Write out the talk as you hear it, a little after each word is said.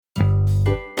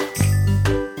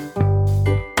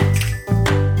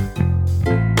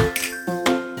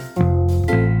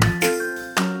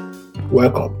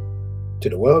Welcome to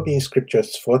the Wellbeing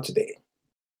Scriptures for today.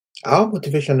 Our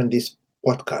motivation in this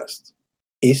podcast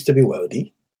is to be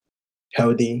wealthy,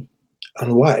 healthy,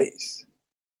 and wise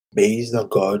based on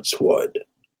God's Word,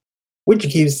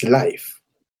 which gives life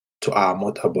to our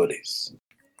mortal bodies.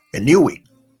 A new week.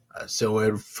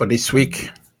 So for this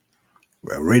week,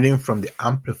 we're reading from the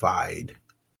Amplified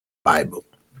Bible.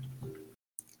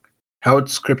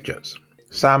 Health Scriptures.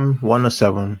 Psalm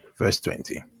 107 verse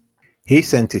 20. He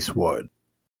sent his word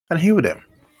and healed them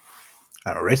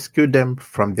and rescued them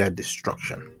from their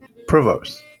destruction.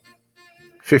 Proverbs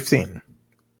 15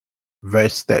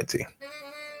 verse 30.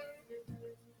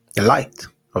 The light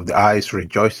of the eyes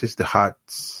rejoices the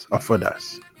hearts of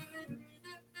others,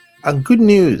 and good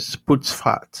news puts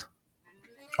fat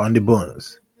on the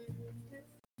bones.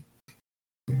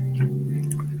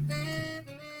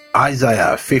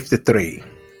 Isaiah 53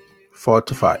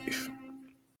 4-5.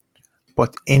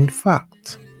 But in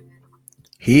fact,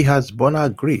 he has borne our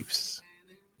griefs,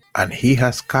 and he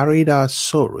has carried our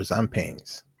sorrows and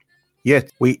pains. Yet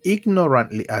we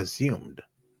ignorantly assumed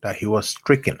that he was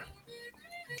stricken,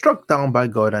 struck down by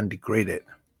God and degraded,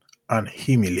 and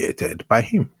humiliated by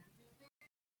him.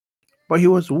 But he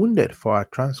was wounded for our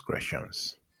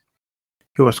transgressions.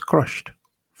 He was crushed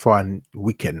for our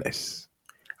wickedness,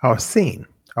 our sin,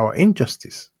 our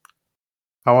injustice,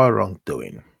 our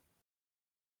wrongdoing.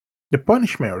 The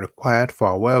punishment required for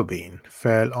our well-being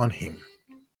fell on him,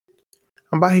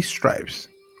 and by his stripes,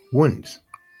 wounds,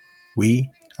 we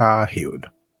are healed.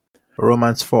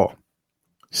 Romans 4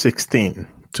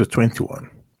 16-21.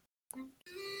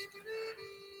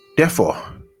 Therefore,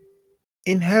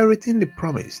 inheriting the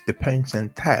promise depends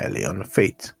entirely on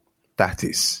faith, that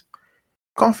is,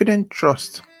 confident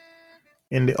trust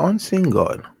in the unseen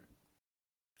God,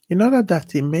 in order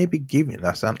that it may be given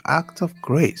as an act of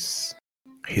grace,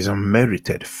 his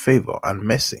unmerited favor and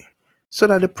mercy, so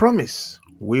that the promise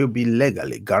will be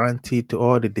legally guaranteed to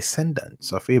all the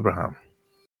descendants of Abraham,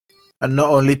 and not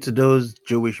only to those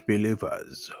Jewish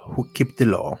believers who keep the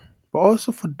law, but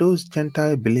also for those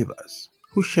Gentile believers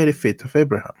who share the faith of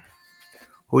Abraham,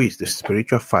 who is the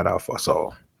spiritual father of us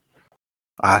all.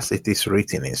 As it is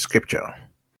written in Scripture,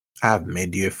 I have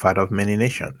made you a father of many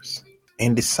nations,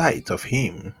 in the sight of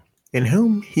him in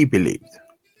whom he believed,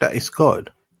 that is God,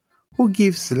 who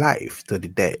gives life to the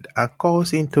dead and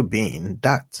calls into being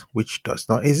that which does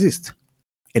not exist.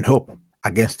 In hope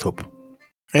against hope,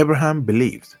 Abraham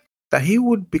believed that he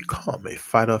would become a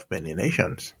father of many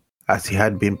nations, as he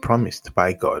had been promised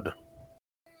by God.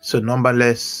 So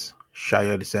numberless shall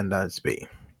your descendants be.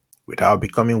 Without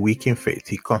becoming weak in faith,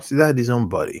 he considered his own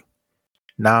body,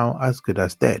 now as good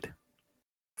as dead,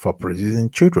 for producing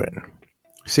children,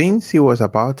 since he was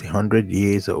about 100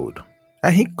 years old.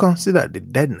 And he considered the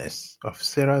deadness of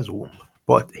Sarah's womb,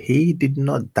 but he did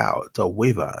not doubt or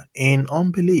waver in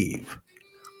unbelief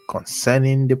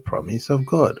concerning the promise of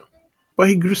God. But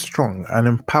he grew strong and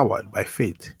empowered by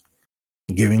faith,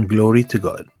 giving glory to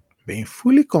God, being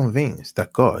fully convinced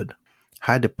that God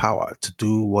had the power to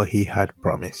do what he had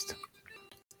promised.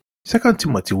 2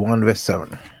 Timothy 1 verse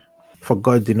 7. For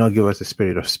God did not give us a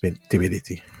spirit of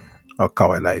timidity or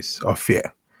cowardice or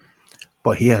fear,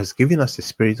 but he has given us a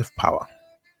spirit of power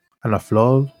and of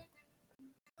love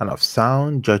and of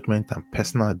sound judgment and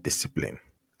personal discipline,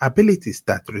 abilities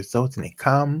that result in a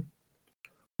calm,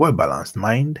 well-balanced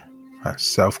mind and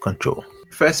self-control.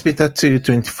 1 Peter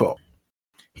 2:24.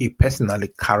 He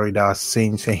personally carried our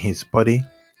sins in his body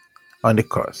on the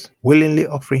cross, willingly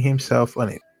offering himself on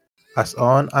it as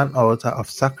on an altar of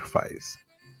sacrifice,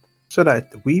 so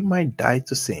that we might die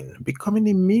to sin, becoming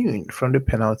immune from the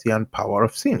penalty and power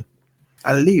of sin,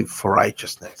 and live for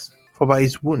righteousness. For by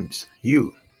his wounds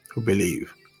you who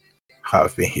believe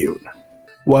have been healed.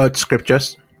 Word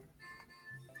Scriptures.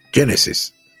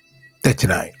 Genesis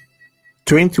 39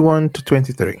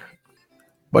 21-23.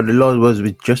 But the Lord was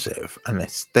with Joseph and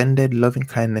extended loving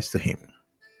kindness to him,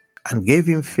 and gave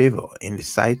him favor in the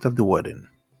sight of the warden.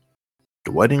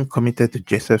 The warden committed to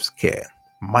Joseph's care,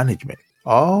 management,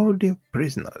 all the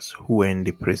prisoners who were in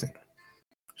the prison,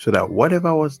 so that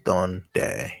whatever was done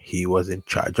there, he was in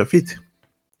charge of it.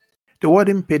 The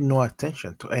warden paid no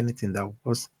attention to anything that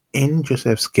was in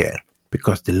Joseph's care,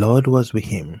 because the Lord was with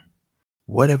him.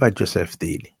 Whatever Joseph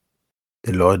did,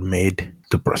 the Lord made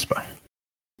to prosper.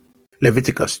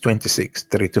 Leviticus 26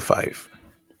 3-5.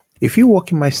 If you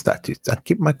walk in my statutes and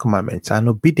keep my commandments and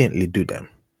obediently do them,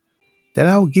 then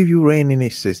I will give you rain in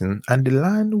its season, and the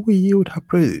land will yield her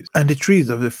produce, and the trees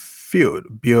of the field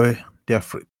bear their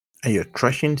fruit, and your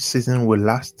threshing season will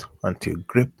last until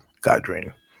grape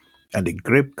gathering, and the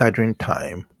grape gathering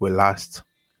time will last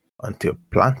until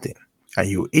planting. and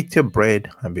you eat your bread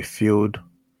and be filled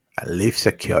and live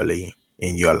securely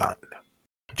in your land.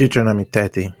 Deuteronomy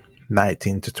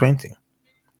 30:19-20.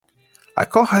 I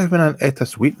call heaven and earth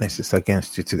as witnesses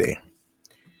against you today,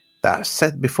 that I have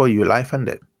set before you life and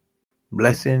death,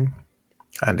 blessing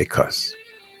and a curse.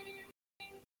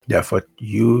 Therefore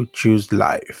you choose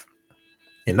life,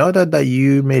 in order that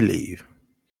you may live,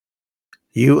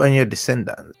 you and your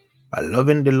descendants, by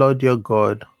loving the Lord your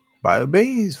God, by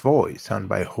obeying his voice, and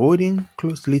by holding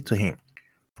closely to him.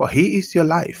 For he is your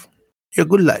life, your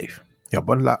good life, your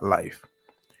abundant life,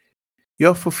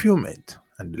 your fulfillment,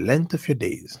 and the length of your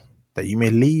days, that you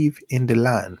may live in the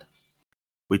land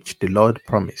which the Lord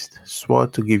promised, swore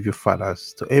to give your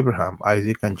fathers, to Abraham,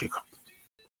 Isaac, and Jacob.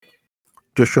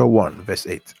 Joshua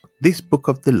 1:8. This book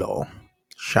of the law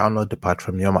shall not depart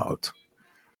from your mouth,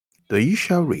 though you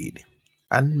shall read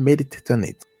and meditate on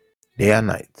it day and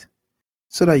night,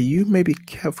 so that you may be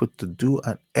careful to do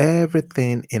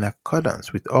everything in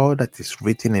accordance with all that is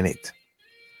written in it.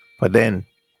 For then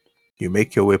you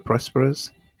make your way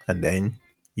prosperous, and then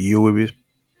you will be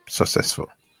successful.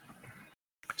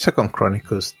 2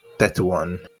 Chronicles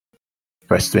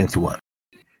 31:21.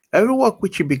 Every work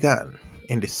which you began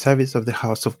in the service of the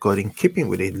house of God, in keeping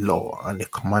with the law and the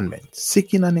commandments,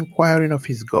 seeking and inquiring of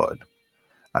his God,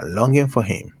 and longing for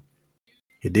him,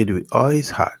 he did with all his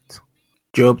heart.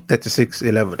 Job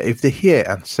 36:11. If they hear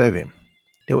and serve him,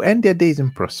 they will end their days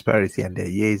in prosperity and their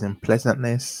years in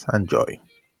pleasantness and joy.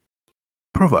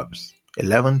 Proverbs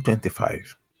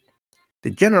 11:25.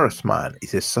 The generous man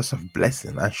is a source of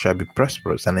blessing and shall be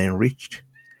prosperous and enriched,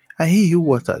 and he who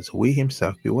waters will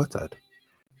himself be watered,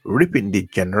 reaping the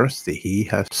generosity he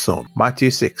has sown. Matthew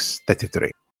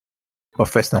 6:33. But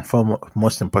first and foremost,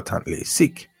 most importantly,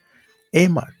 seek,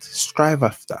 aim at, strive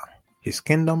after his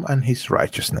kingdom and his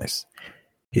righteousness,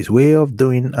 his way of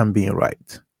doing and being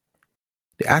right,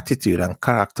 the attitude and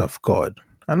character of God,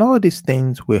 and all these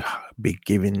things will be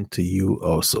given to you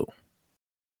also.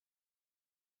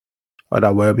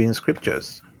 Other well-being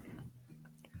scriptures.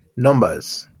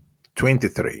 Numbers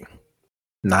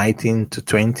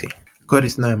 23:19-20. God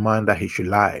is not a man that he should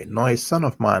lie, nor a son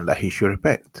of man that he should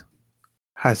repent.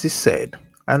 Has he said,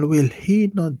 and will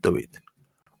he not do it?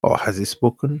 Or has he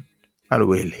spoken, and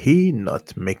will he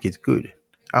not make it good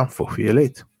and fulfill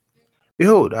it?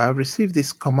 Behold, I have received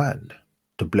this command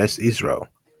to bless Israel,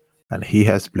 and he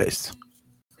has blessed,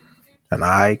 and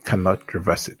I cannot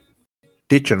reverse it.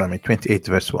 Deuteronomy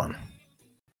 28:1.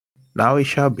 Now it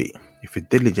shall be, if you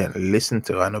diligently listen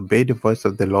to and obey the voice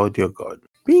of the Lord your God,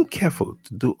 being careful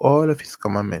to do all of his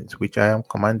commandments which I am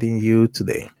commanding you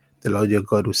today, the Lord your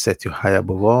God will set you high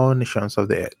above all nations of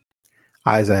the earth.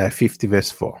 Isaiah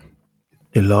 50:4.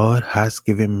 The Lord has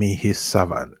given me his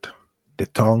servant, the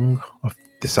tongue of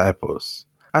disciples,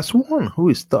 as one who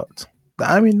is taught,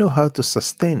 that I may know how to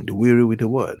sustain the weary with the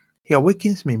word. He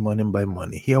awakens me morning by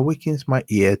morning. He awakens my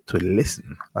ear to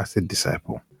listen as a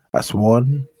disciple, as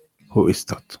one who is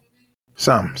taught.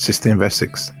 Psalm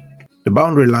 16:6. The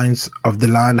boundary lines of the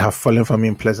land have fallen for me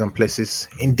in pleasant places.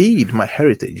 Indeed, my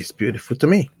heritage is beautiful to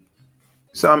me.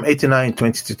 Psalm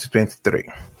 89:22-23.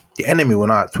 The enemy will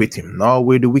not outwit him, nor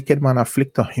will the wicked man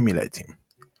afflict or humiliate him.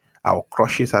 I will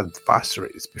crush his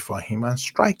adversaries before him and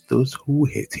strike those who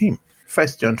hate him.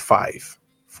 1 John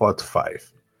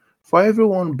 5:4-5. For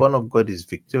everyone born of God is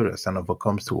victorious and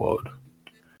overcomes the world.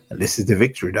 And this is the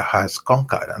victory that has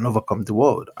conquered and overcome the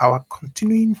world, our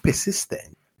continuing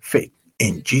persistent faith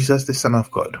in Jesus, the Son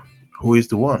of God, who is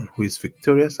the one who is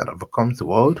victorious and overcomes the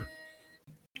world.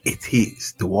 It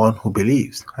is the one who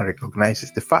believes and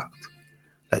recognizes the fact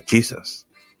that Jesus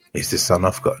is the Son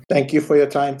of God. Thank you for your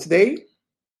time today.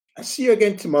 I'll see you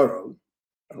again tomorrow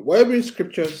on Wellbeing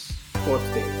Scriptures for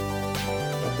today.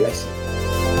 God bless you.